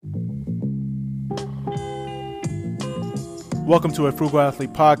Welcome to a Frugal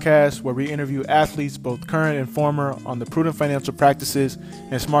Athlete podcast, where we interview athletes, both current and former, on the prudent financial practices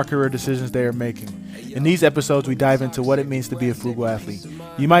and smart career decisions they are making. In these episodes, we dive into what it means to be a frugal athlete.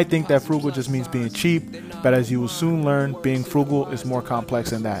 You might think that frugal just means being cheap, but as you will soon learn, being frugal is more complex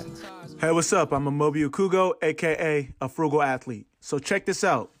than that. Hey, what's up? I'm Amobi Okugo, aka a Frugal Athlete. So check this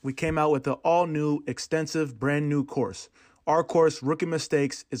out. We came out with an all-new, extensive, brand-new course. Our course, Rookie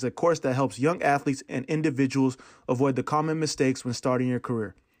Mistakes, is a course that helps young athletes and individuals avoid the common mistakes when starting your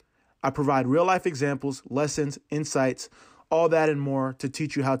career. I provide real-life examples, lessons, insights, all that and more to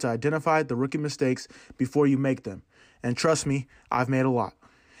teach you how to identify the rookie mistakes before you make them. And trust me, I've made a lot.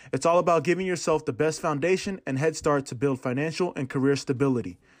 It's all about giving yourself the best foundation and head start to build financial and career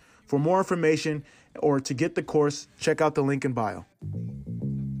stability. For more information or to get the course, check out the link in bio.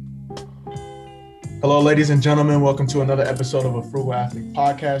 Hello, ladies and gentlemen. Welcome to another episode of a Frugal Athlete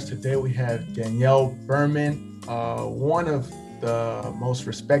podcast. Today we have Danielle Berman, one of the most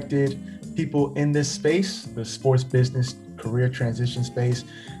respected people in this space, the sports business career transition space.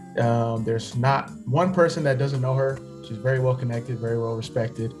 There's not one person that doesn't know her. She's very well connected, very well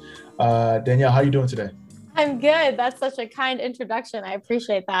respected. Danielle, how are you doing today? I'm good. That's such a kind introduction. I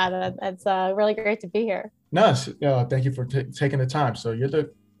appreciate that. It's really great to be here. Nice. Thank you for taking the time. So you're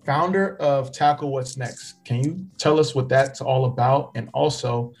the founder of Tackle What's Next. Can you tell us what that's all about? And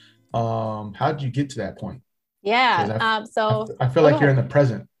also, how did you get to that point? Yeah. I feel like you're in the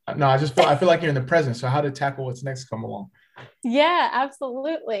present. No, I feel like you're in the present. So how did Tackle What's Next come along? Yeah,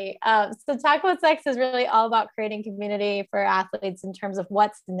 absolutely. So Tackle What's Next is really all about creating community for athletes in terms of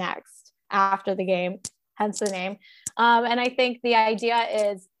what's next after the game, hence the name. And I think the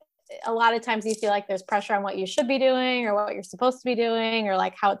idea is, a lot of times you feel like there's pressure on what you should be doing or what you're supposed to be doing or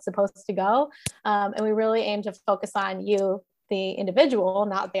like how it's supposed to go. And we really aim to focus on you, the individual,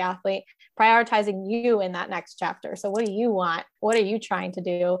 not the athlete, prioritizing you in that next chapter. So what do you want? What are you trying to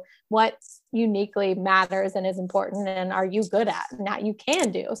do? What uniquely matters and is important and are you good at and that you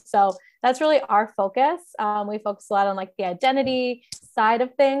can do? So that's really our focus. We focus a lot on like the identity side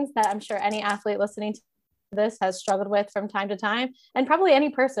of things that I'm sure any athlete listening to this has struggled with from time to time, and probably any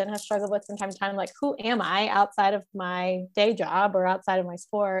person has struggled with from time to time, like, who am I outside of my day job or outside of my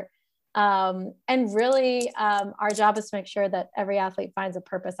sport? And really, our job is to make sure that every athlete finds a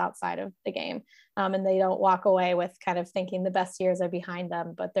purpose outside of the game, and they don't walk away with kind of thinking the best years are behind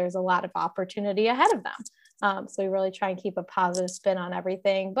them, but there's a lot of opportunity ahead of them. So we really try and keep a positive spin on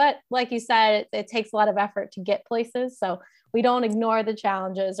everything. But like you said, it takes a lot of effort to get places. So we don't ignore the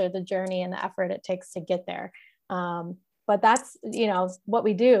challenges or the journey and the effort it takes to get there. But that's, what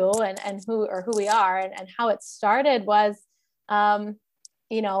we do and who we are and how it started was, a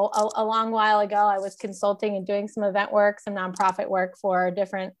long while ago, I was consulting and doing some event work, some nonprofit work for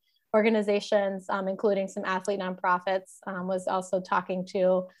different organizations, including some athlete nonprofits. Was also talking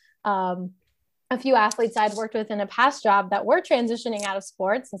to a few athletes I'd worked with in a past job that were transitioning out of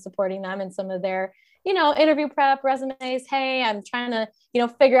sports and supporting them in some of their, interview prep resumes. Hey, I'm trying to,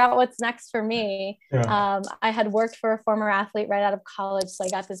 figure out what's next for me. Yeah. I had worked for a former athlete right out of college. So I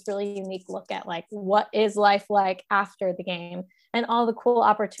got this really unique look at like, what is life like after the game and all the cool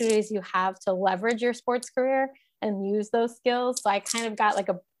opportunities you have to leverage your sports career and use those skills. So I kind of got like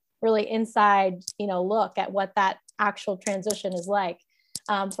a really inside, look at what that actual transition is like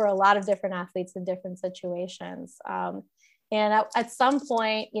for a lot of different athletes in different situations. And at some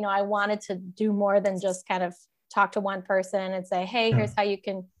point, I wanted to do more than just kind of talk to one person and say, hey, here's how you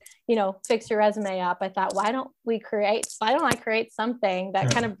can, fix your resume up. I thought, why don't I create something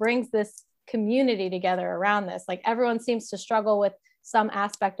that kind of brings this community together around this? Like, everyone seems to struggle with some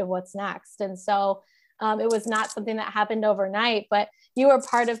aspect of what's next. And so it was not something that happened overnight, but you were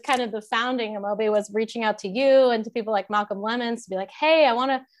part of kind of the founding. Amobi was reaching out to you and to people like Malcolm Lemons to be like, hey, I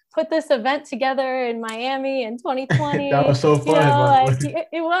want to put this event together in Miami in 2020. That was so fun.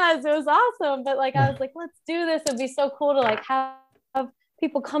 It was awesome. But like, I was like, let's do this. It'd be so cool to like have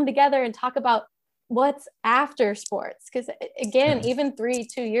people come together and talk about what's after sports. Because again, even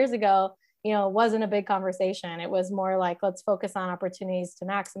 2 years ago, it wasn't a big conversation. It was more like, let's focus on opportunities to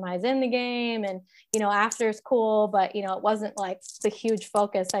maximize in the game. And, after is cool, but, it wasn't like the huge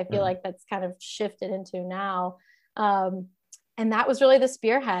focus I feel like that's kind of shifted into now. And that was really the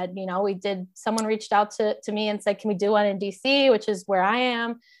spearhead. Someone reached out to me and said, can we do one in DC, which is where I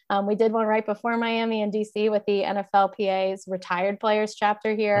am. We did one right before Miami in DC with the NFLPA's retired players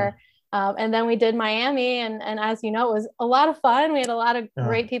chapter here. And then we did Miami. And as you know, it was a lot of fun. We had a lot of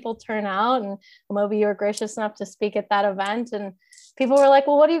great people turn out. And Amobi, you were gracious enough to speak at that event. And people were like,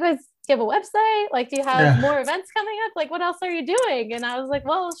 well, what do you guys you have a website? Like, do you have more events coming up? Like, what else are you doing? And I was like,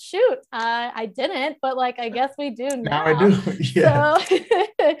 well, shoot, I didn't, but like, I guess we do now. I do. Yeah. So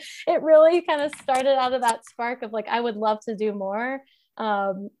it really kind of started out of that spark of like, I would love to do more.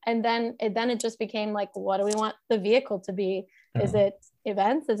 And then it just became like, what do we want the vehicle to be? Is it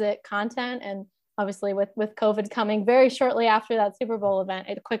events? Is it content? And obviously with COVID coming very shortly after that Super Bowl event,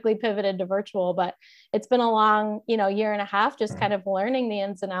 it quickly pivoted to virtual, but it's been a long, year and a half, just kind of learning the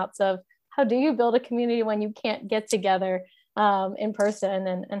ins and outs of how do you build a community when you can't get together in person,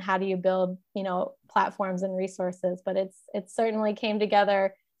 and how do you build, platforms and resources. But it certainly came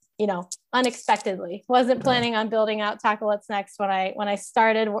together, unexpectedly. Wasn't planning on building out Tackle What's Next when I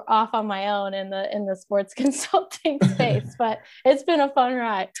started off on my own in the sports consulting space, but it's been a fun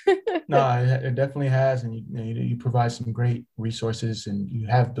ride. No, it definitely has. And you provide some great resources, and you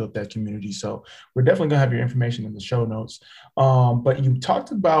have built that community. So we're definitely gonna have your information in the show notes. But you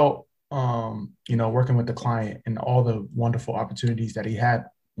talked about, working with the client and all the wonderful opportunities that he had.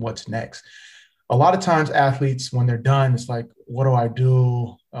 What's next? A lot of times athletes, when they're done, it's like, what do I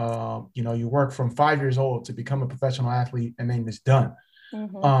do? You work from 5 years old to become a professional athlete, and then it's done.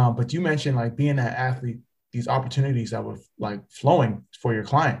 Mm-hmm. But you mentioned like being an athlete, these opportunities that were like flowing for your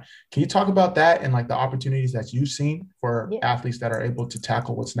client. Can you talk about that and like the opportunities that you've seen for athletes that are able to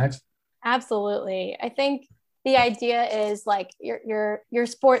tackle what's next? Absolutely. I think the idea is like your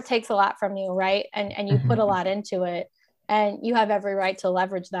sport takes a lot from you, right? And you put a lot into it. And you have every right to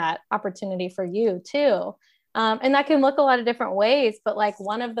leverage that opportunity for you too. And that can look a lot of different ways, but like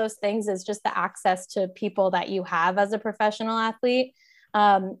one of those things is just the access to people that you have as a professional athlete.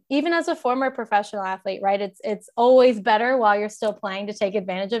 Even as a former professional athlete, right? It's always better while you're still playing to take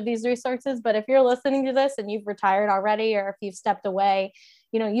advantage of these resources. But if you're listening to this and you've retired already, or if you've stepped away,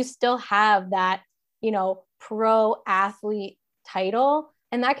 you still have that, pro athlete title,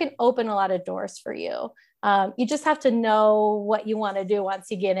 and that can open a lot of doors for you. You just have to know what you want to do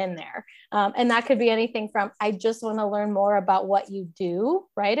once you get in there. And that could be anything from, I just want to learn more about what you do,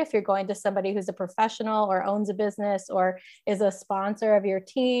 right? If you're going to somebody who's a professional or owns a business or is a sponsor of your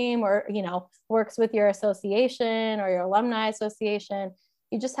team, or, works with your association or your alumni association,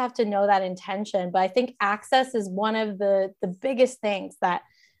 you just have to know that intention. But I think access is one of the biggest things that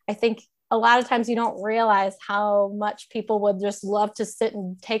I think a lot of times you don't realize how much people would just love to sit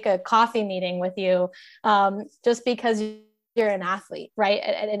and take a coffee meeting with you, just because you're an athlete, right?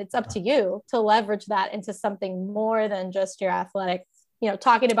 And it's up to you to leverage that into something more than just your athletic,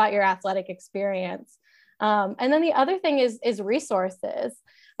 talking about your athletic experience. And then the other thing is resources.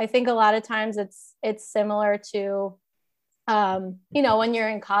 I think a lot of times it's similar to, when you're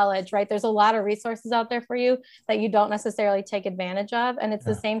in college, right? There's a lot of resources out there for you that you don't necessarily take advantage of. And it's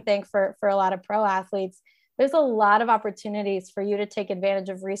the same thing for a lot of pro athletes. There's a lot of opportunities for you to take advantage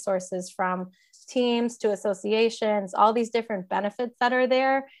of resources, from teams to associations, all these different benefits that are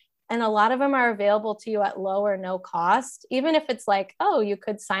there. And a lot of them are available to you at low or no cost. Even if it's like, oh, you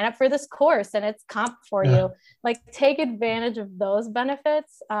could sign up for this course and it's comp for you, like take advantage of those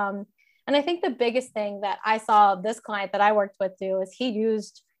benefits. And I think the biggest thing that I saw this client that I worked with do is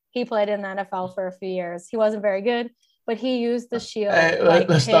he played in the NFL for a few years. He wasn't very good, but he used the shield. Hey,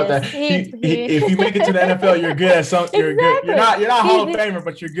 let's stop that. If you make it to the NFL, you're good at something. You're good. You're not Hall of Famer,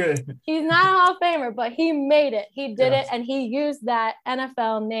 but you're good. He's not a Hall of Famer, but he made it. He did it, and he used that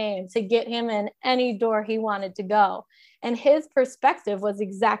NFL name to get him in any door he wanted to go. And his perspective was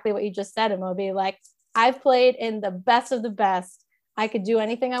exactly what you just said, Amobi. Like, I've played in the best of the best. I could do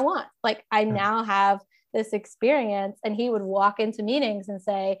anything I want. Like, I now have this experience. And he would walk into meetings and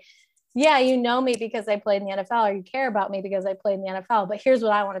say, yeah, you know me because I played in the NFL, or you care about me because I played in the NFL, but here's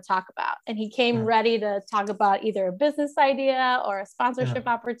what I want to talk about. And he came ready to talk about either a business idea or a sponsorship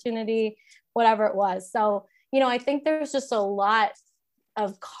opportunity, whatever it was. So, I think there's just a lot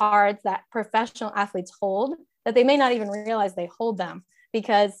of cards that professional athletes hold that they may not even realize they hold them,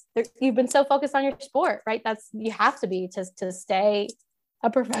 because you've been so focused on your sport, right? You have to be to stay a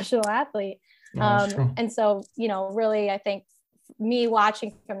professional athlete. And so, really, I think me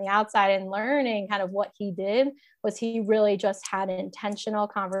watching from the outside and learning kind of what he did was he really just had intentional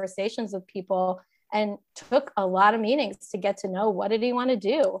conversations with people and took a lot of meetings to get to know what did he want to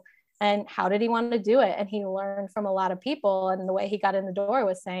do and how did he want to do it. And he learned from a lot of people. And the way he got in the door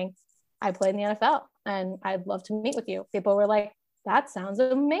was saying, I played in the NFL and I'd love to meet with you. People were like, that sounds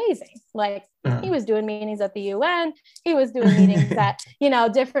amazing. Like, he was doing meetings at the UN. He was doing meetings at,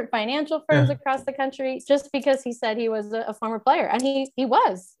 different financial firms across the country, just because he said he was a former player. And he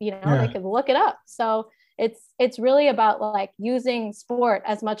was, they could look it up. So it's really about like using sport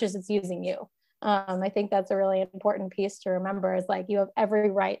as much as it's using you. I think that's a really important piece to remember, is like you have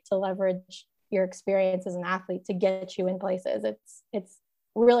every right to leverage your experience as an athlete to get you in places. It's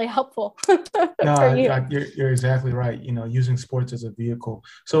really helpful No, for you. you're exactly right. Using sports as a vehicle.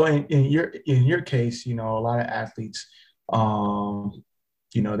 So in your case, a lot of athletes, um,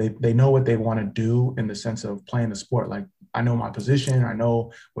 they know what they want to do in the sense of playing the sport. Like, I know my position, I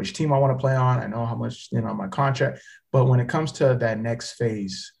know which team I want to play on, I know how much, my contract. But when it comes to that next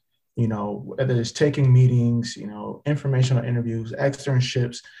phase, whether it's taking meetings, informational interviews,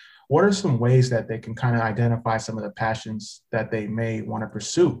 externships, what are some ways that they can kind of identify some of the passions that they may want to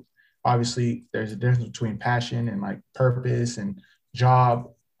pursue? Obviously, there's a difference between passion and like purpose and job,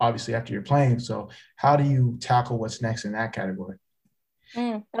 obviously, after you're playing. So how do you tackle what's next in that category?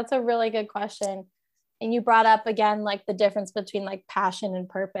 That's a really good question. And you brought up again, like the difference between like passion and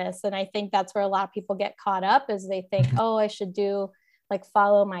purpose. And I think that's where a lot of people get caught up, is they think, oh, I should do like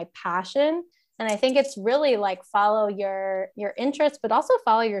follow my passion. And I think it's really like follow your interests, but also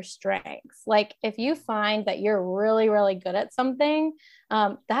follow your strengths. Like if you find that you're really, really good at something,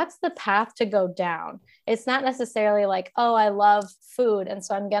 that's the path to go down. It's not necessarily like, oh, I love food, and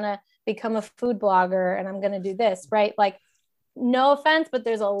so I'm going to become a food blogger and I'm going to do this, right? Like, no offense, but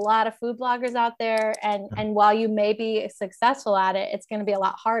there's a lot of food bloggers out there. And while you may be successful at it, it's going to be a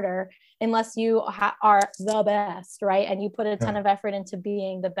lot harder unless you are the best, right? And you put a ton of effort into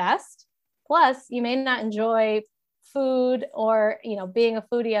being the best. Plus, you may not enjoy food or, being a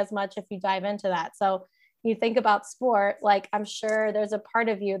foodie as much if you dive into that. So you think about sport, like I'm sure there's a part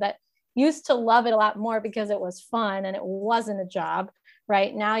of you that used to love it a lot more because it was fun and it wasn't a job,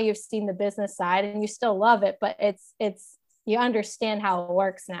 right? Now you've seen the business side and you still love it, but it's you understand how it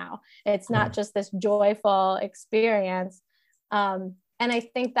works now. It's not just this joyful experience. And I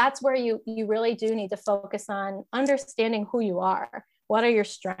think that's where you really do need to focus on understanding who you are. What are your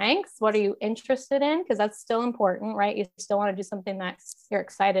strengths? What are you interested in? Because that's still important, right? You still want to do something that you're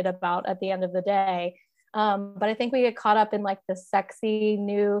excited about at the end of the day. But I think we get caught up in like the sexy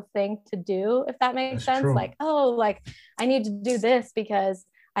new thing to do, if that makes sense. True. Like, oh, like I need to do this because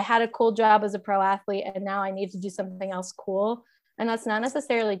I had a cool job as a pro athlete and now I need to do something else cool. And that's not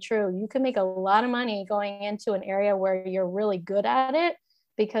necessarily true. You can make a lot of money going into an area where you're really good at it,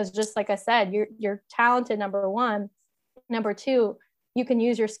 because just like I said, you're talented, number one. Number two, you can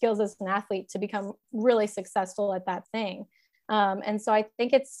use your skills as an athlete to become really successful at that thing. And so I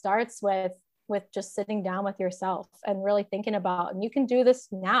think it starts with just sitting down with yourself and really thinking about, and you can do this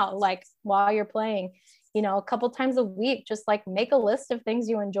now, like while you're playing, a couple times a week, just like make a list of things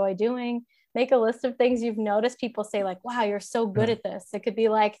you enjoy doing, make a list of things you've noticed people say like, wow, you're so good at this. It could be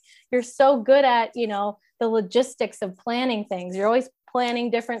like, you're so good at, the logistics of planning things. You're always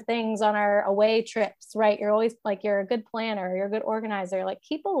planning different things on our away trips, right? You're always like, you're a good planner, you're a good organizer. Like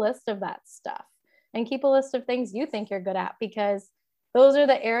keep a list of that stuff and keep a list of things you think you're good at, because those are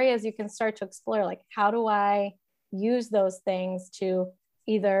the areas you can start to explore. Like, how do I use those things to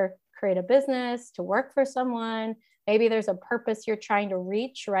either create a business, to work for someone? Maybe there's a purpose you're trying to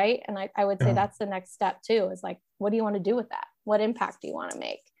reach, right? And I would say that's the next step too, is like, what do you want to do with that? What impact do you want to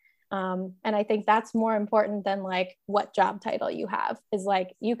make? And I think that's more important than like what job title you have. Is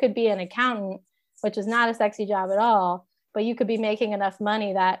like, you could be an accountant, which is not a sexy job at all, but you could be making enough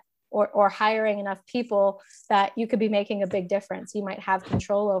money that, or hiring enough people that you could be making a big difference. You might have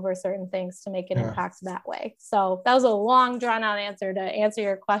control over certain things to make an impact that way. So that was a long drawn out answer to answer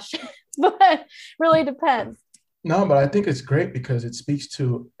your question, but really depends. No, but I think it's great because it speaks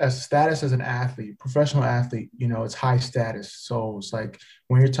to as status as an athlete, professional athlete, it's high status. So it's like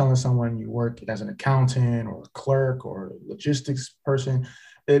when you're telling someone you work as an accountant or a clerk or a logistics person,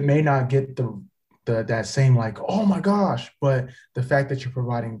 it may not get that same like, oh my gosh, but the fact that you're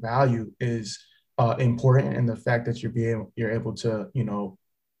providing value is important, and the fact that you're able to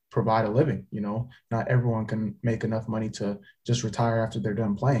provide a living. Not everyone can make enough money to just retire after they're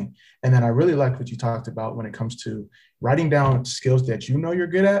done playing. And then I really like what you talked about when it comes to writing down skills that you're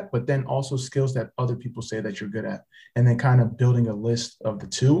good at, but then also skills that other people say that you're good at, and then kind of building a list of the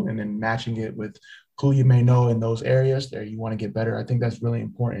two and then matching it with who you may know in those areas that you want to get better. I think that's really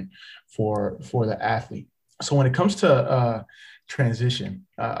important for the athlete. So when it comes to transition,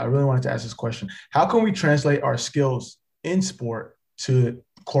 I really wanted to ask this question. How can we translate our skills in sport to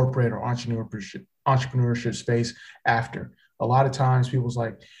corporate or entrepreneurship space after? A lot of times people's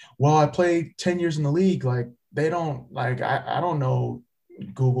like, well, I played 10 years in the league. Like they don't like, I don't know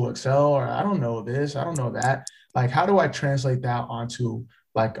Google Excel, or I don't know this, I don't know that. Like, how do I translate that onto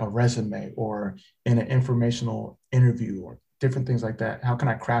like a resume or in an informational interview or different things like that? How can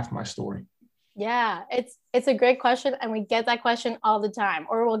I craft my story? Yeah, it's a great question, and we get that question all the time.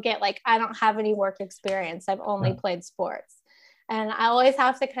 Or we'll get like, I don't have any work experience. I've only Yeah. played sports. And I always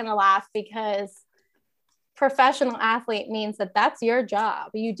have to kind of laugh because professional athlete means that that's your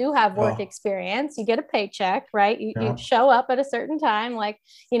job. You do have work Yeah. experience. You get a paycheck, right? You Yeah. show up at a certain time, like,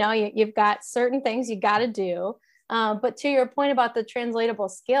 you've got certain things you got to do. But to your point about the translatable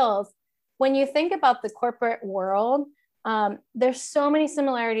skills, when you think about the corporate world, there's so many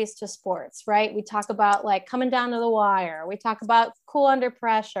similarities to sports, right? We talk about like coming down to the wire. We talk about cool under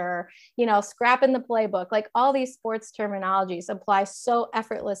pressure, scrapping the playbook. Like all these sports terminologies apply so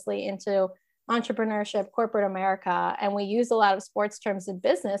effortlessly into entrepreneurship, corporate America. And we use a lot of sports terms in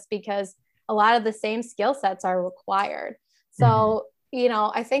business because a lot of the same skill sets are required. Hmm. So,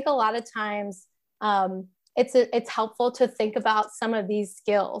 I think a lot of times it's helpful to think about some of these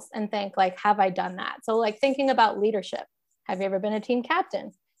skills and think like, have I done that? So like thinking about leadership. Have you ever been a team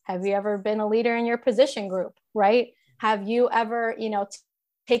captain? Have you ever been a leader in your position group, right? Have you ever,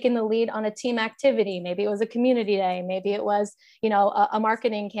 taken the lead on a team activity? Maybe it was a community day. Maybe it was, a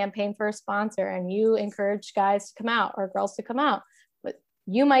marketing campaign for a sponsor and you encourage guys to come out or girls to come out. But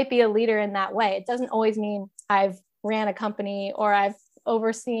you might be a leader in that way. It doesn't always mean I've ran a company or I've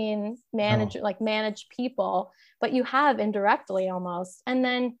overseen No. manage people, but you have indirectly almost. And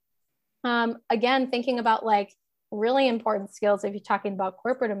then again, thinking about like really important skills, if you're talking about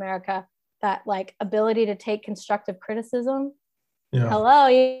corporate America, that like ability to take constructive criticism. Yeah. Hello,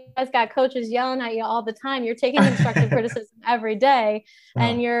 you guys got coaches yelling at you all the time. You're taking constructive criticism every day,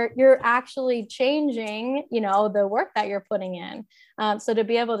 and Yeah. you're actually changing, the work that you're putting in. So to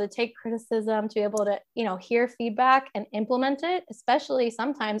be able to take criticism, to be able to, hear feedback and implement it, especially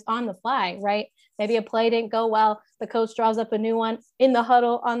sometimes on the fly, right? Maybe a play didn't go well. The coach draws up a new one in the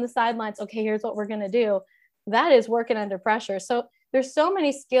huddle on the sidelines. Okay, here's what we're going to do. That is working under pressure. So there's so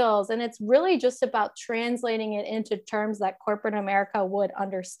many skills, and it's really just about translating it into terms that corporate America would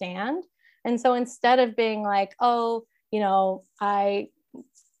understand. And so instead of being like, oh, I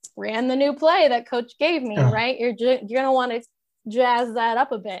ran the new play that coach gave me, Yeah. right? You're going to want to jazz that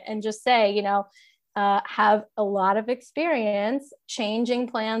up a bit and just say, have a lot of experience changing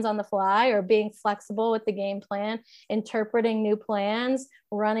plans on the fly or being flexible with the game plan, interpreting new plans,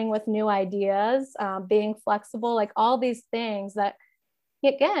 running with new ideas, being flexible, like all these things that,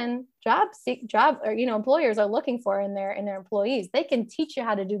 again, job or employers are looking for in their employees. They can teach you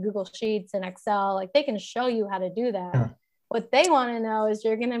how to do Google Sheets and Excel, like they can show you how to do that. Yeah. What they want to know is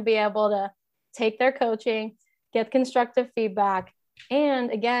you're going to be able to take their coaching, get constructive feedback.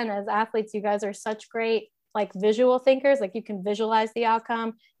 And again, as athletes, you guys are such great like visual thinkers. Like you can visualize the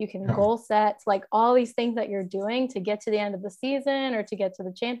outcome, you can Yeah. goal set, like all these things that you're doing to get to the end of the season or to get to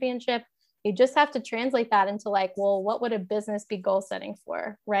the championship. You just have to translate that into like, well, what would a business be goal setting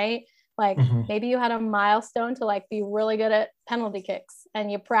for, right? Like Hmm. maybe you had a milestone to like be really good at penalty kicks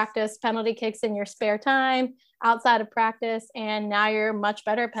and you practice penalty kicks in your spare time outside of practice, and now you're much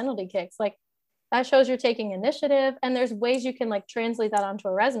better at penalty kicks. Like that shows you're taking initiative, and there's ways you can like translate that onto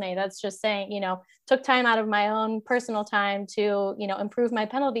a resume. That's just saying, took time out of my own personal time to, improve my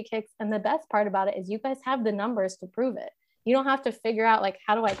penalty kicks. And the best part about it is you guys have the numbers to prove it. You don't have to figure out like,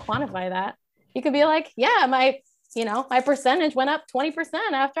 how do I quantify that? You could be like, yeah, my percentage went up 20%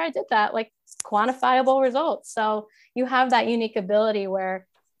 after I did that, like quantifiable results. So you have that unique ability where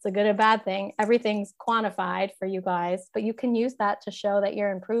it's a good and bad thing. Everything's quantified for you guys, but you can use that to show that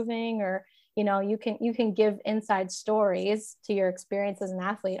you're improving, or you can give inside stories to your experience as an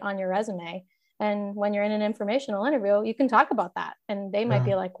athlete on your resume. And when you're in an informational interview, you can talk about that, and they might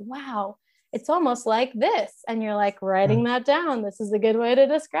Yeah. be like, wow, it's almost like this, and you're like Yeah. writing that down. This is a good way to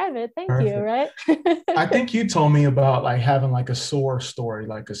describe it. Thank you. Perfect. Right. I think you told me about like having like a SOAR story,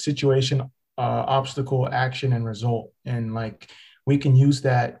 like a situation, obstacle, action, and result. And like we can use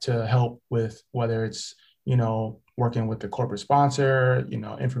that to help with whether it's, working with the corporate sponsor,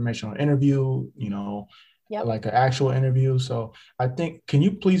 informational interview, Yep. like an actual interview. So I think, can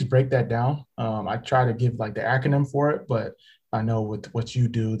you please break that down? I try to give like the acronym for it, but I know with what you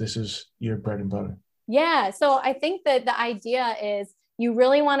do, this is your bread and butter. Yeah. So I think that the idea is you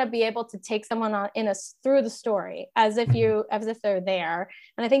really want to be able to take someone on through the story as if Mhm. they're there.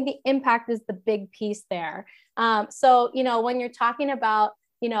 And I think the impact is the big piece there. So, when you're talking about,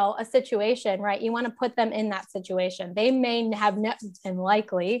 a situation, right, you want to put them in that situation. They may have and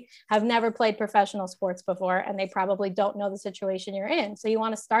likely have never played professional sports before, and they probably don't know the situation you're in. So you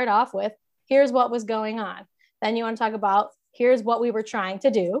want to start off with, here's what was going on. Then you want to talk about, here's what we were trying to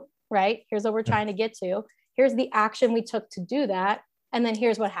do, right? Here's what we're Yeah. trying to get to. Here's the action we took to do that. And then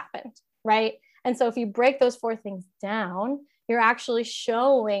here's what happened, right? And so if you break those four things down, you're actually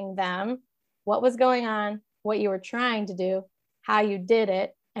showing them what was going on, what you were trying to do, how you did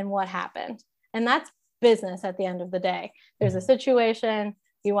it, and what happened. And that's business at the end of the day. There's a situation,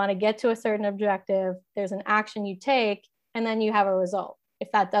 you want to get to a certain objective, there's an action you take, and then you have a result.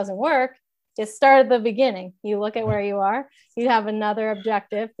 If that doesn't work, you start at the beginning. You look at where you are, you have another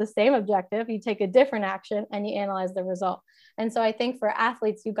objective, the same objective, you take a different action, and you analyze the result. And so I think for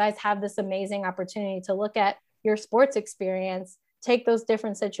athletes, you guys have this amazing opportunity to look at your sports experience, take those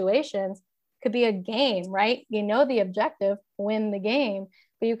different situations. Could be a game, right? You know the objective, win the game,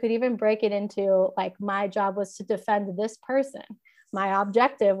 but you could even break it into like, my job was to defend this person. My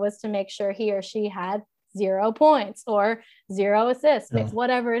objective was to make sure he or she had 0 points or 0 assists,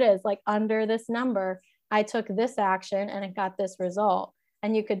 whatever it is, like under this number, I took this action and it got this result.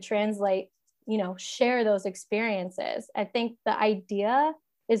 And you could translate, share those experiences. I think the idea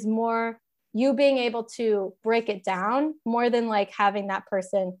is more you being able to break it down more than like having that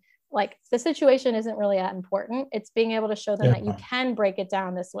person, like the situation isn't really that important. It's being able to show them that you can break it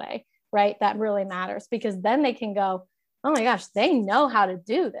down this way, right? That really matters, because then they can go, oh my gosh, they know how to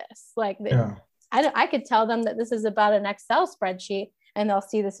do this. Like I could tell them that this is about an Excel spreadsheet, and they'll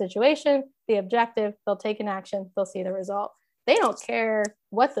see the situation, the objective, they'll take an action, they'll see the result. They don't care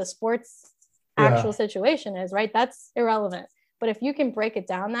what the sports actual situation is, right? That's irrelevant. But if you can break it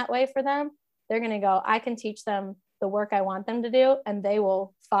down that way for them, they're going to go, I can teach them the work I want them to do, and they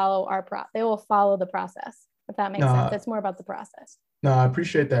will follow they will follow the process. If that makes sense. It's more about the process. No, I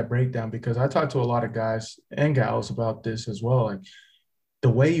appreciate that breakdown, because I talk to a lot of guys and gals about this as well. Like, the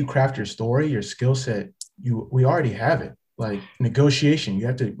way you craft your story, your skill set, we already have it. Like negotiation, you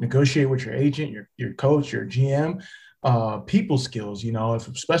have to negotiate with your agent, your coach, your GM, people skills,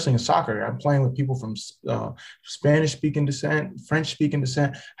 especially in soccer. I'm playing with people from Spanish speaking descent, French speaking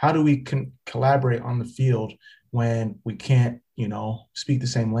descent. How do we collaborate on the field when we can't, speak the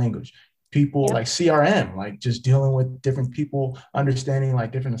same language? People like CRM, like just dealing with different people, understanding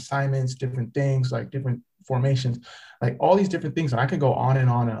like different assignments, different things, like different formations, like all these different things. And I can go on and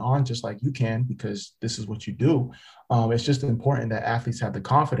on and on, just like you can, because this is what you do. It's just important that athletes have the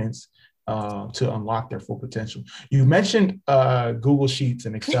confidence to unlock their full potential. You mentioned Google Sheets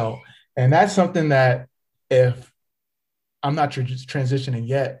and Excel, and that's something that if I'm not transitioning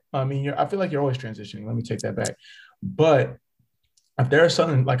yet, I feel like you're always transitioning. Let me take that back. But if there's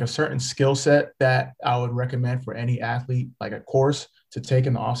something like a certain skill set that I would recommend for any athlete, like a course to take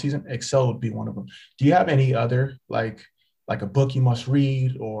in the off season, Excel would be one of them. Do you have any other, like a book you must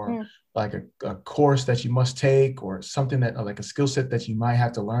read, or like a course that you must take, or something that like a skill set that you might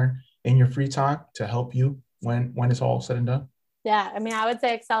have to learn in your free time to help you when it's all said and done? Yeah, I would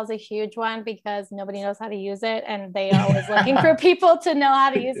say Excel is a huge one, because nobody knows how to use it, and they are always looking for people to know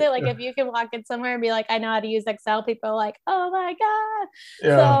how to use it. Like if you can walk in somewhere and be like, I know how to use Excel, people are like, oh my God.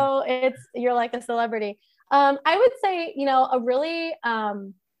 So you're like a celebrity. I would say, a really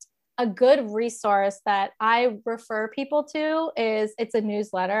a good resource that I refer people to is, it's a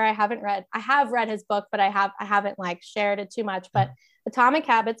newsletter. I have read his book, but I haven't like shared it too much, but Atomic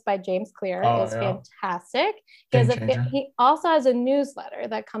Habits by James Clear is fantastic. He also has a newsletter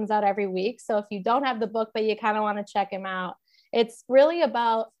that comes out every week. So if you don't have the book, but you kind of want to check him out, it's really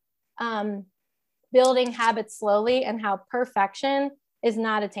about building habits slowly, and how perfection is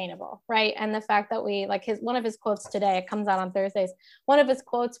not attainable, right? And the fact that we, like, one of his quotes today, it comes out on Thursdays. One of his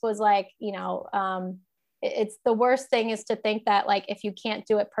quotes was like, it's the worst thing is to think that like, if you can't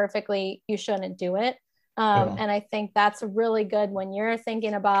do it perfectly, you shouldn't do it. And I think that's really good when you're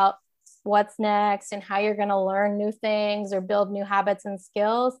thinking about what's next and how you're going to learn new things or build new habits and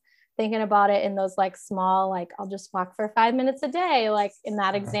skills, thinking about it in those like small, like I'll just walk for 5 minutes a day, like in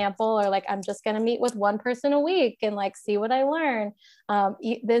that example, or like, I'm just going to meet with one person a week and like, see what I learn.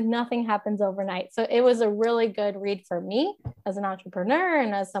 Nothing happens overnight. So it was a really good read for me as an entrepreneur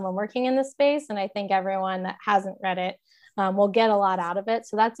and as someone working in this space. And I think everyone that hasn't read it will get a lot out of it.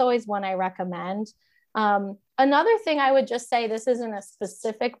 So that's always one I recommend. Another thing I would just say, this isn't a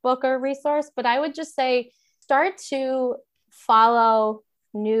specific book or resource, but I would just say, start to follow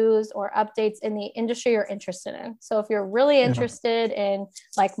news or updates in the industry you're interested in. So if you're really interested in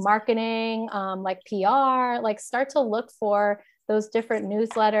like marketing, like PR, like start to look for those different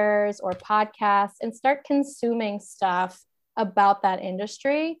newsletters or podcasts and start consuming stuff about that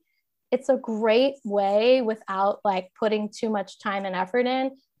industry. It's a great way, without like putting too much time and effort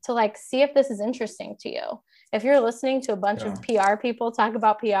in, to like see if this is interesting to you. If you're listening to a bunch of PR people talk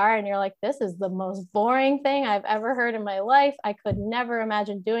about PR and you're like, this is the most boring thing I've ever heard in my life, I could never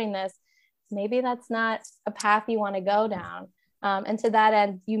imagine doing this, maybe that's not a path you want to go down. And to that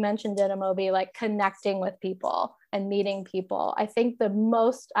end, you mentioned it, Amobi, like connecting with people and meeting people. I think the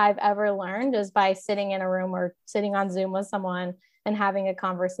most I've ever learned is by sitting in a room or sitting on Zoom with someone and having a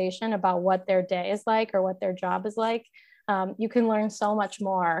conversation about what their day is like or what their job is like. You can learn so much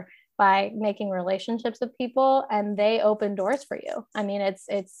more by making relationships with people, and they open doors for you. I mean, it's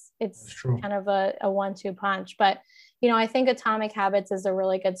kind of a 1-2 punch, but I think Atomic Habits is a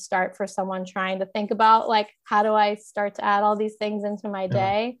really good start for someone trying to think about, like, how do I start to add all these things into my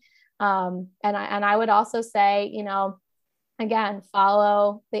day? And I would also say, again,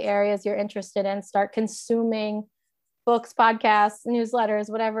 follow the areas you're interested in, start consuming books, podcasts, newsletters,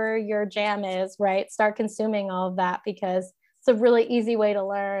 whatever your jam is, right? Start consuming all of that, because it's a really easy way to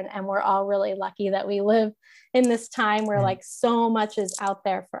learn. And we're all really lucky that we live in this time where like so much is out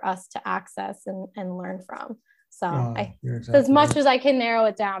there for us to access and learn from. So exactly as much as I can narrow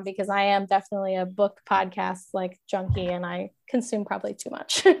it down, because I am definitely a book podcast like junkie, and I consume probably too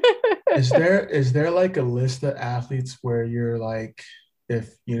much. Is there like a list of athletes where you're like,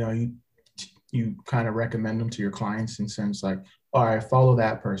 if you kind of recommend them to your clients in sense like, all right, follow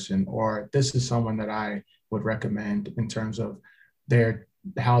that person, or this is someone that I would recommend in terms of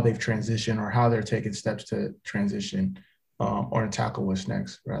how they've transitioned or how they're taking steps to transition or to tackle what's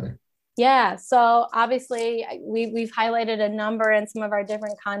next rather? Yeah. So obviously we've highlighted a number in some of our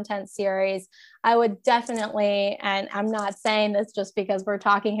different content series. I would definitely, and I'm not saying this just because we're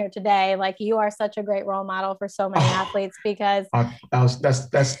talking here today, like you are such a great role model for so many athletes, because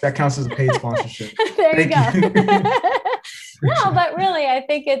that counts as a paid sponsorship. There you go. No, but really, I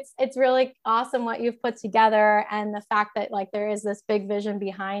think it's really awesome what you've put together, and the fact that like there is this big vision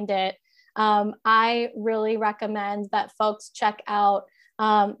behind it. I really recommend that folks check out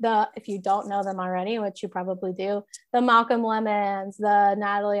if you don't know them already, which you probably do, the Malcolm Lemons, the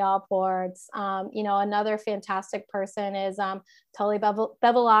Natalie Allports. Another fantastic person is Tully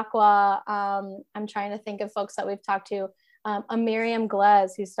Bevilacqua. I'm trying to think of folks that we've talked to. A Miriam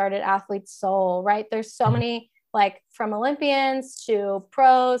Glez, who started Athlete's Soul, right? There's so many, like from Olympians to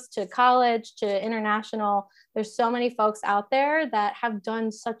pros to college to international. There's so many folks out there that have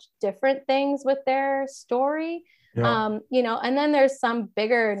done such different things with their story. Yeah. And then there's some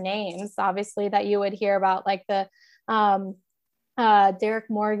bigger names, obviously, that you would hear about, like the Derek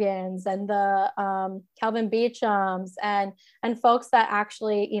Morgans and the Calvin Beechams and folks that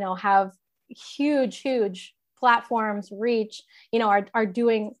actually, have huge platforms, reach, are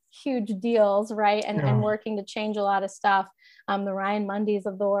doing huge deals, right? And working to change a lot of stuff. The Ryan Mundys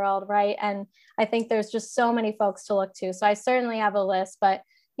of the world, right? And I think there's just so many folks to look to. So I certainly have a list, but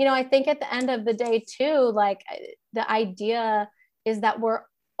I think at the end of the day too, like the idea is that we're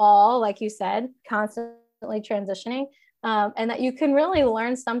all, like you said, constantly transitioning, and that you can really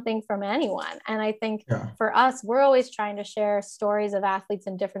learn something from anyone. And I think for us, we're always trying to share stories of athletes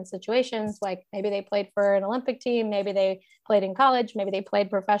in different situations. Like maybe they played for an Olympic team, maybe they played in college, maybe they played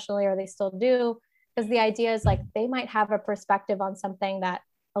professionally, or they still do. Because the idea is like they might have a perspective on something that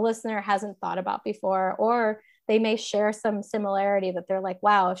a listener hasn't thought about before, or they may share some similarity that they're like,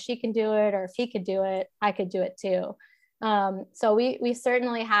 wow, if she can do it, or if he could do it, I could do it too. So we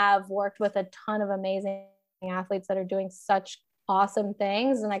certainly have worked with a ton of amazing athletes that are doing such awesome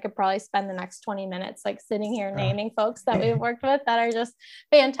things. And I could probably spend the next 20 minutes like sitting here naming folks that we've worked with that are just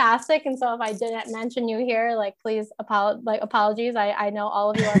fantastic. And so if I didn't mention you here, like, please apologies. I know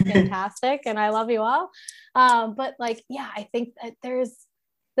all of you are fantastic and I love you all. But like, yeah, I think that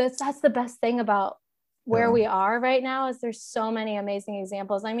that's the best thing about where we are right now, is there's so many amazing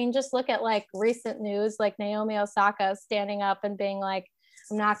examples. I mean, just look at like recent news, like Naomi Osaka standing up and being like,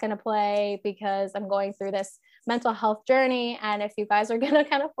 I'm not going to play because I'm going through this mental health journey. And if you guys are going to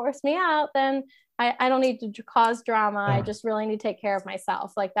kind of force me out, then I don't need to cause drama. I just really need to take care of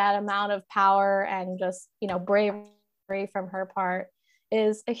myself. Like that amount of power and just, bravery from her part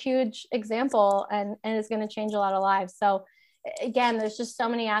is a huge example and is going to change a lot of lives. So again, there's just so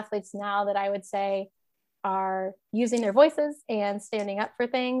many athletes now that I would say are using their voices and standing up for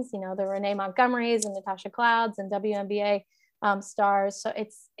things, the Renee Montgomerys and Natasha Clouds and WNBA stars. So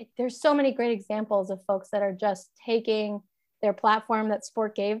there's so many great examples of folks that are just taking their platform that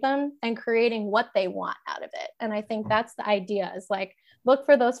sport gave them and creating what they want out of it. And I think that's the idea, is like, look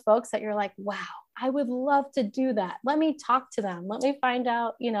for those folks that you're like, wow, I would love to do that. Let me talk to them. Let me find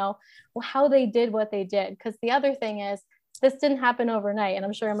out, how they did what they did. Because the other thing is, this didn't happen overnight. And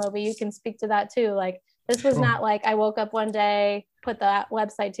I'm sure, Moby, you can speak to that too. Like, this was not like I woke up one day, put that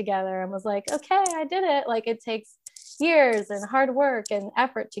website together and was like, okay, I did it. Like, it takes years and hard work and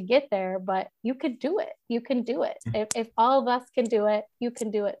effort to get there, but you could do it. You can do it. If all of us can do it, you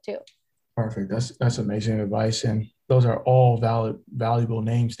can do it too. Perfect. That's amazing advice. And those are all valuable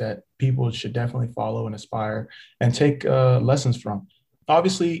names that people should definitely follow and aspire and take lessons from.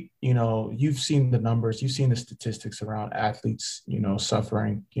 Obviously, you've seen the numbers, you've seen the statistics around athletes,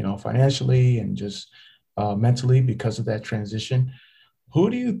 suffering, financially and just mentally because of that transition. Who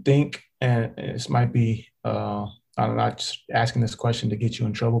do you think, and this might be, I'm not just asking this question to get you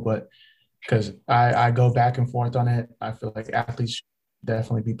in trouble, but because I go back and forth on it, I feel like athletes should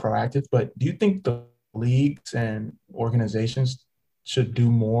definitely be proactive. But do you think the leagues and organizations should do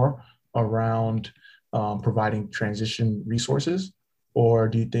more around providing transition resources? Or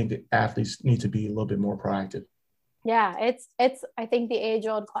do you think that athletes need to be a little bit more proactive? Yeah, it's I think the age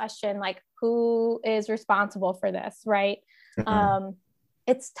old question, like who is responsible for this, right? Mhm.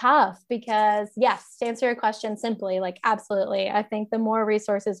 It's tough because yes, to answer your question simply, like absolutely. I think the more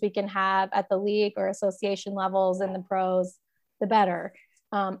resources we can have at the league or association levels and the pros, the better.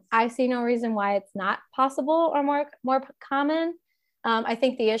 I see no reason why it's not possible or more common. I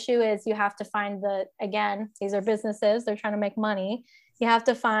think the issue is you have to find again, these are businesses, they're trying to make money. You have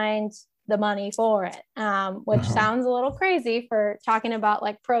to find the money for it, which Uh-huh. sounds a little crazy for talking about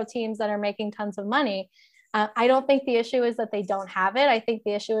like pro teams that are making tons of money. I don't think the issue is that they don't have it. I think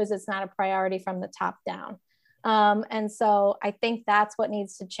the issue is it's not a priority from the top down. And so I think that's what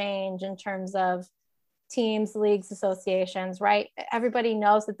needs to change in terms of teams, leagues, associations, right? Everybody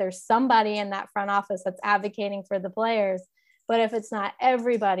knows that there's somebody in that front office that's advocating for the players. But if it's not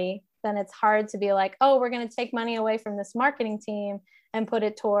everybody, then it's hard to be like, oh, we're going to take money away from this marketing team and put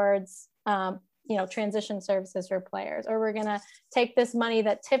it towards transition services for players, or we're going to take this money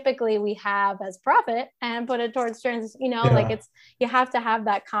that typically we have as profit and put it towards like Yeah. it's, you have to have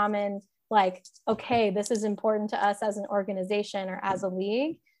that common, like, okay, this is important to us as an organization or as a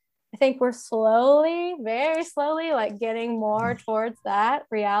league. I think we're slowly, very slowly, like getting more towards that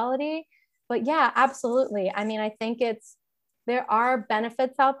reality. But yeah, absolutely. I mean, I think there are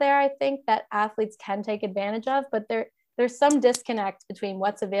benefits out there, I think, that athletes can take advantage of, but there's some disconnect between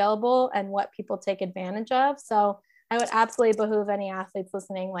what's available and what people take advantage of. So I would absolutely behoove any athletes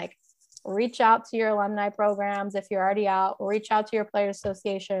listening, like reach out to your alumni programs if you're already out, or reach out to your player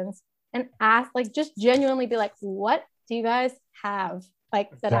associations and ask, like, just genuinely be like, what do you guys have like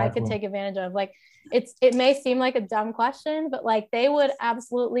that I could Exactly. take advantage of? Like, it may seem like a dumb question, but like they would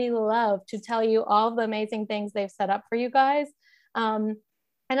absolutely love to tell you all of the amazing things they've set up for you guys.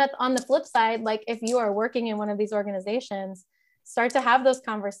 And on the flip side, like if you are working in one of these organizations, start to have those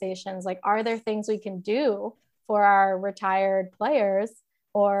conversations. Like, are there things we can do for our retired players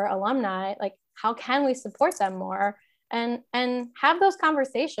or alumni? Like, how can we support them more? And have those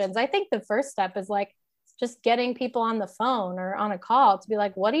conversations. I think the first step is like just getting people on the phone or on a call to be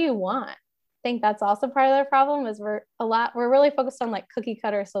like, what do you want? I think that's also part of the problem is we're really focused on like cookie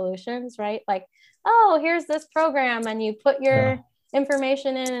cutter solutions, right? Like, oh, here's this program and you put Yeah. your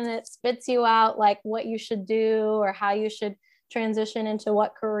information in and it spits you out like what you should do or how you should transition into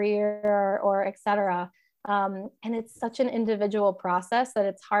what career or et cetera. And it's such an individual process that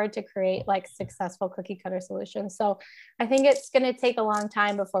it's hard to create like successful cookie cutter solutions. So I think it's going to take a long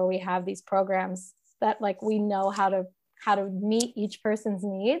time before we have these programs that like we know how to meet each person's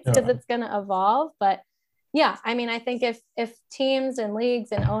needs, because Yeah. it's going to evolve. But yeah, I mean, I think if teams and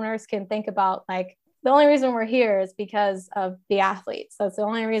leagues and owners can think about like, the only reason we're here is because of the athletes. That's the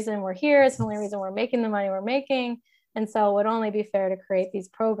only reason we're here. It's the only reason we're making the money we're making. And so it would only be fair to create these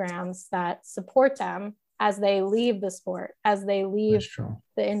programs that support them as they leave the sport, as they leave That's true.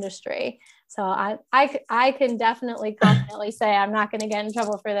 the industry. So I can definitely confidently say I'm not going to get in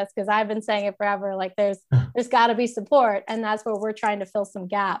trouble for this, because I've been saying it forever. Like there's got to be support, and that's where we're trying to fill some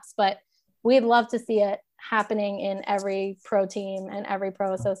gaps. But we'd love to see it happening in every pro team and every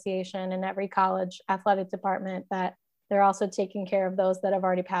pro association and every college athletic department, that they're also taking care of those that have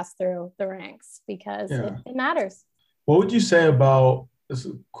already passed through the ranks, because Yeah. it matters. What would you say about this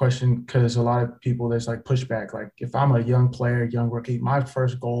question? Because a lot of people, there's like pushback. Like if I'm a young player, young rookie, my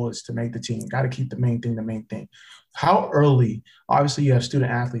first goal is to make the team. Got to keep the main thing the main thing. How early? Obviously, you have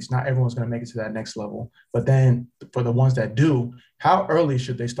student athletes. Not everyone's going to make it to that next level. But then for the ones that do, how early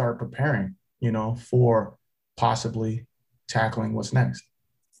should they start preparing, for possibly tackling what's next?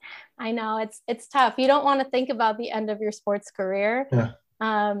 I know it's tough. You don't want to think about the end of your sports career. Yeah.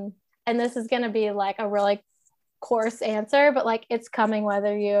 And this is going to be like a really coarse answer, but like it's coming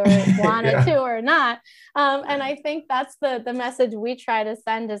whether you want it Yeah. to or not. And I think that's the message we try to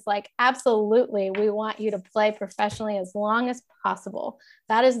send is like, absolutely, we want you to play professionally as long as possible.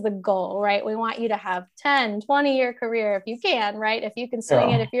 That is the goal, right? We want you to have 10, 20-year career if you can, right? If you can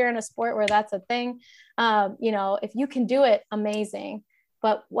swing it, Yeah. if you're in a sport where that's a thing, if you can do it, amazing.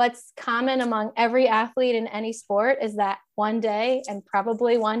 But what's common among every athlete in any sport is that one day, and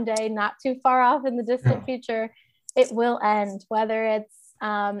probably one day not too far off in the distant future, it will end, whether it's,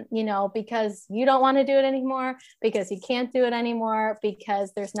 because you don't want to do it anymore, because you can't do it anymore,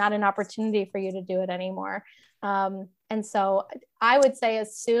 because there's not an opportunity for you to do it anymore. And so I would say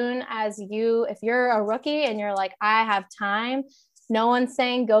as soon as if you're a rookie and you're like, I have time, no one's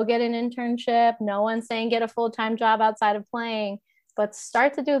saying go get an internship. No one's saying get a full-time job outside of playing, but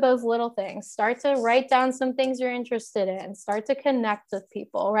start to do those little things. Start to write down some things you're interested in. Start to connect with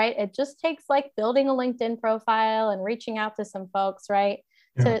people, right? It just takes like building a LinkedIn profile and reaching out to some folks, right?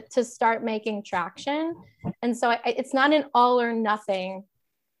 Yeah. To start making traction. And so it's not an all or nothing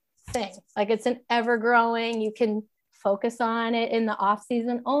thing. Like it's an ever growing, you can focus on it in the off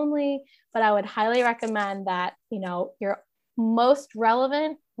season only, but I would highly recommend that, you're most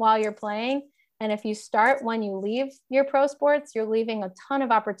relevant while you're playing. And if you start when you leave your pro sports, you're leaving a ton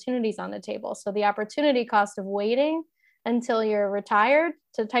of opportunities on the table. So the opportunity cost of waiting until you're retired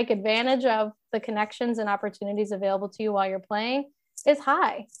to take advantage of the connections and opportunities available to you while you're playing is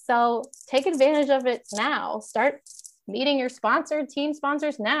high. So take advantage of it now. Start meeting your team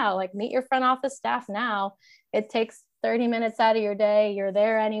sponsors now, like meet your front office staff now. It takes 30 minutes out of your day. You're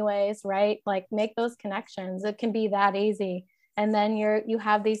there anyways, right? Like make those connections. It can be that easy. And then you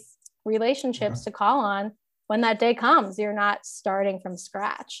have these relationships to call on when that day comes. You're not starting from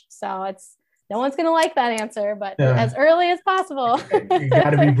scratch. So no one's going to like that answer, but as early as possible. You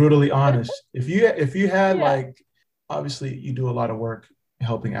got to be brutally honest. If you had like, obviously you do a lot of work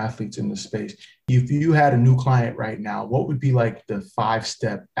helping athletes in this space. If you had a new client right now, what would be like the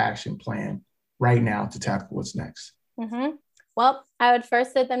 5-step action plan right now to tackle what's next? Mm-hmm. Well, I would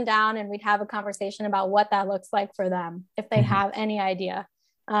first sit them down and we'd have a conversation about what that looks like for them, if they have any idea.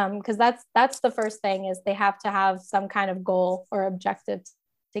 Because that's the first thing, is they have to have some kind of goal or objective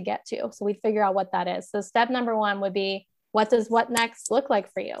to get to. So we'd figure out what that is. So step number 1 would be, what does what next look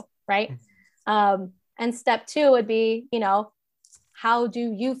like for you, right? And step 2 would be, how do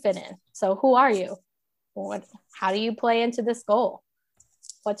you fit in? So who are you? How do you play into this goal?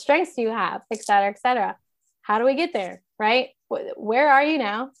 What strengths do you have, et cetera, et cetera? How do we get there, right? Where are you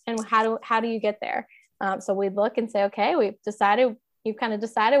now? And how do you get there? So we'd look and say, okay, you've kind of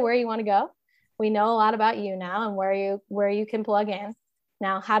decided where you want to go. We know a lot about you now and where you can plug in.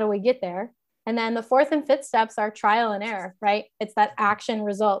 Now, how do we get there? And then the 4th and 5th steps are trial and error, right? It's that action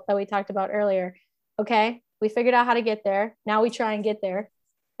result that we talked about earlier. Okay, we figured out how to get there. Now we try and get there.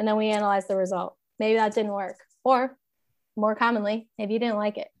 And then we analyze the result. Maybe that didn't work. Or more commonly, maybe you didn't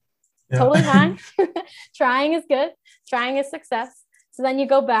like it. Yeah. Totally fine. Trying is good. Trying is success. So then you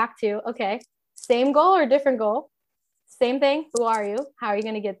go back to, okay, same goal or different goal? Same thing. Who are you? How are you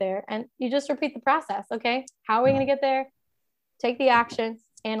going to get there? And you just repeat the process. Okay, how are we going to get there? Take the action,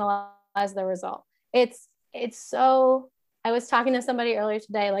 analyze the result. It's so, I was talking to somebody earlier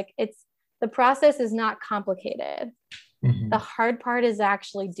today, like the process is not complicated. The hard part is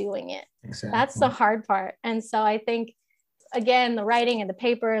actually doing it. Exactly. That's the hard part. And so I think, again, the writing and the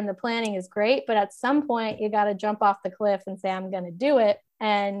paper and the planning is great, but at some point you got to jump off the cliff and say, I'm going to do it,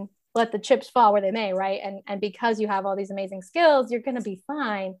 and let the chips fall where they may, right? And because you have all these amazing skills, you're going to be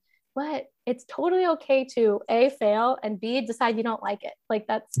fine. But it's totally okay to A, fail, and B, decide you don't like it. Like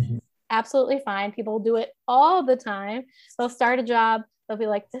that's absolutely fine. People do it all the time. They'll start a job. They'll be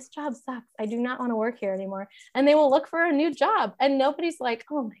like, this job sucks. I do not want to work here anymore. And they will look for a new job. And nobody's like,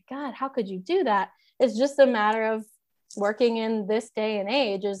 oh my God, how could you do that? It's just a matter of working in this day and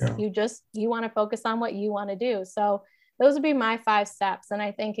age is you want to focus on what you want to do. So those would be my 5 steps. And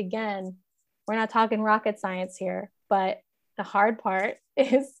I think, again, we're not talking rocket science here, but the hard part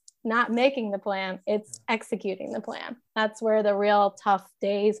is not making the plan. It's executing the plan. That's where the real tough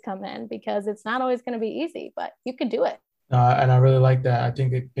days come in, because it's not always going to be easy, but you could do it. And I really like that. I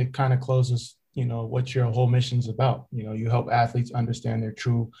think it kind of closes, what your whole mission is about. You help athletes understand their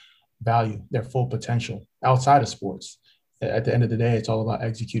true value, their full potential outside of sports. At the end of the day, it's all about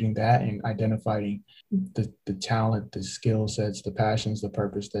executing that and identifying the talent, the skill sets, the passions, the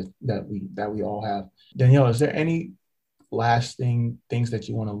purpose that we all have. Danielle, is there any things that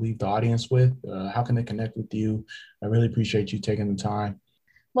you want to leave the audience with? How can they connect with you? I really appreciate you taking the time.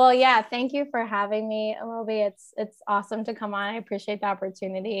 Well, yeah, thank you for having me, Obi. It's awesome to come on. I appreciate the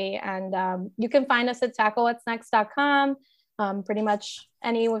opportunity. And you can find us at tacklewhatsnext.com. Pretty much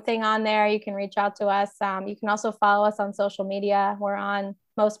anything on there, you can reach out to us. You can also follow us on social media. We're on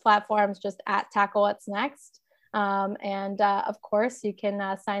most platforms, just at Tackle What's Next. Of course, you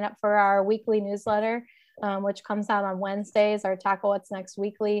can sign up for our weekly newsletter, which comes out on Wednesdays, our Tackle What's Next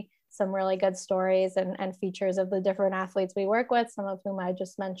weekly. some really good stories and features of the different athletes we work with, some of whom I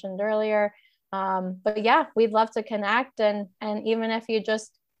just mentioned earlier. But yeah, we'd love to connect. And even if you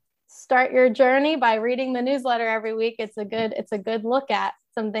just start your journey by reading the newsletter every week, it's a good look at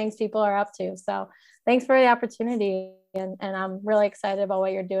some things people are up to. So thanks for the opportunity. And I'm really excited about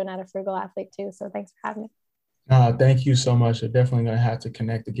what you're doing at a Frugal Athlete too. So thanks for having me. Thank you so much. We're definitely going to have to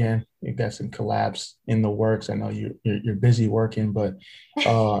connect again. You got some collabs in the works. I know you're busy working, but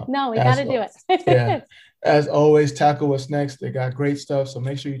no, we got to do it. Yeah. As always, Tackle What's Next. They got great stuff. So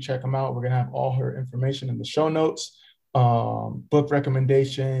make sure you check them out. We're going to have all her information in the show notes, book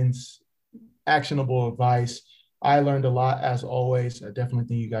recommendations, actionable advice. I learned a lot as always. I definitely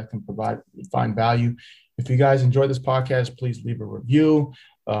think you guys can find value. If you guys enjoyed this podcast, please leave a review,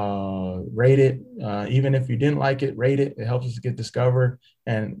 rate it. Even if you didn't like it, rate it. It helps us get discovered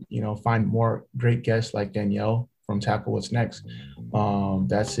and, find more great guests like Danielle from Tackle What's Next.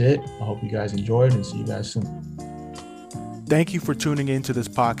 That's it. I hope you guys enjoyed and see you guys soon. Thank you for tuning in to this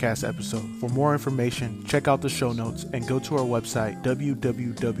podcast episode. For more information, check out the show notes and go to our website,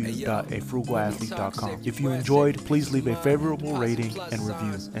 www.afrugalathlete.com. If you enjoyed, please leave a favorable rating and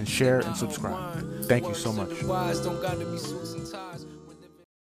review and share and subscribe. Thank you so much.